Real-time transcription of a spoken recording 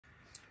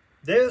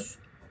This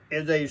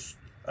is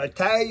a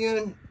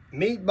Italian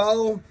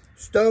meatball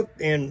stuffed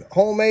in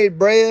homemade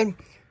bread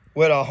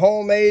with a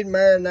homemade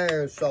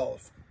marinara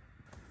sauce.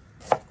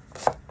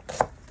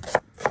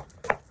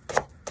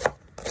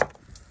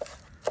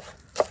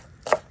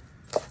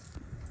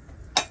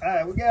 All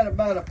right, we got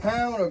about a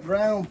pound of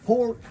ground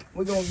pork.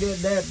 We're gonna get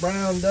that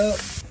browned up.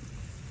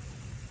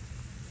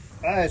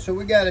 All right, so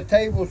we got a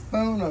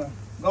tablespoon of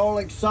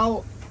garlic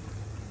salt,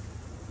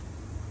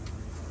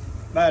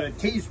 about a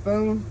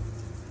teaspoon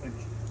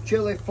of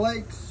chili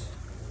flakes.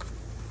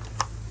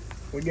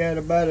 We got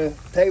about a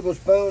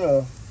tablespoon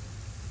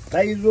of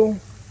basil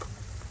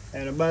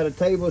and about a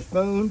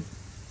tablespoon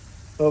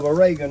of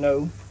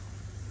oregano.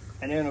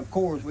 And then of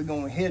course we're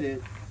gonna hit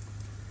it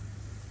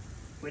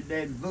with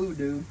that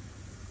voodoo.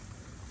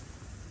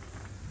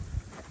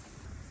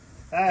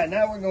 All right,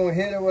 now we're gonna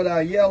hit it with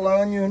our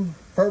yellow onion,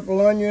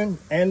 purple onion,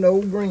 and the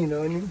old green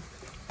onion.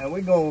 And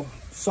we're gonna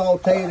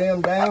saute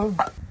them down.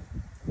 All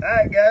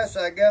right, guys,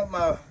 so I got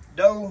my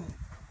dough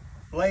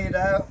laid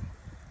out,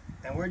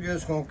 and we're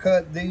just gonna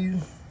cut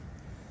these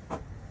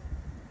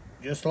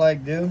just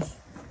like this.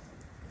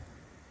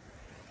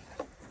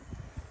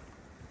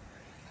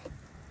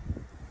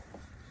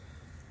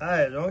 All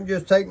right, so I'm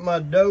just take my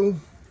dough,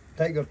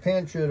 take a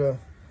pinch of the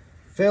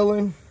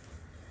filling,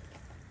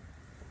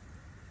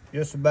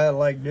 just about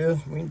like this.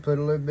 We can put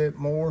a little bit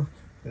more.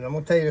 And I'm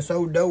gonna tell you, this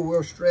old dough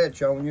will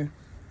stretch on you.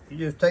 You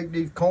just take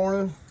these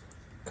corners,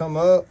 come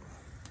up,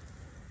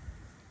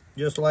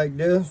 just like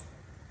this.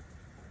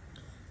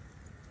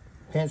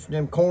 Pinch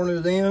them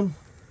corners in.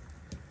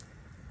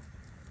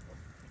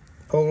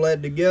 Pull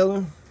that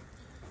together.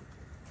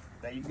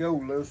 There you go,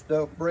 little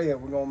stuffed bread.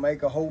 We're gonna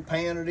make a whole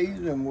pan of these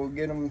and we'll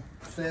get them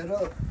set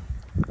up.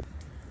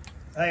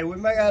 Hey,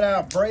 we got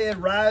our bread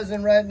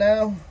rising right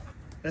now.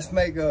 Let's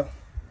make a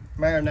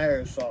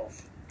marinara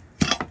sauce.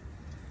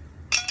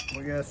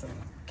 We got some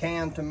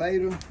canned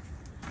tomato.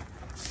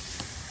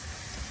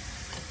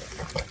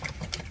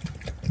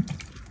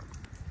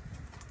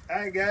 All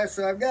right, guys,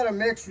 so I've got a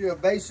mixture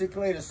of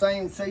basically the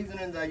same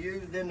seasonings I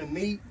used in the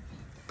meat.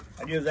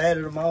 I just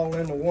added them all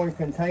into one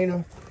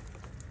container.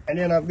 And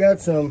then I've got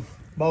some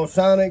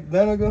balsamic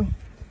vinegar.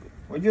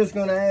 We're just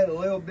gonna add a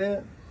little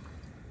bit.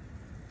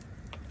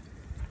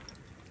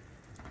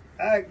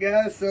 All right,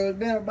 guys, so it's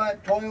been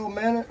about 12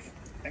 minutes.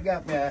 I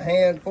got me a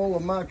handful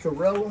of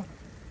mozzarella.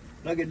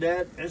 Look at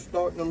that, it's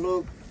starting to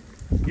look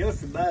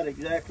just about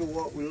exactly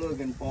what we're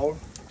looking for.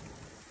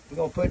 We're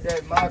gonna put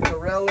that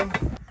mozzarella.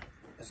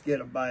 Let's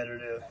get a bite of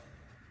this.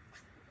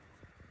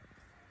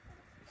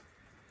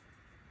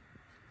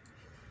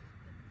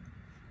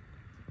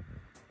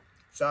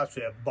 Ça,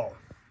 c'est bon.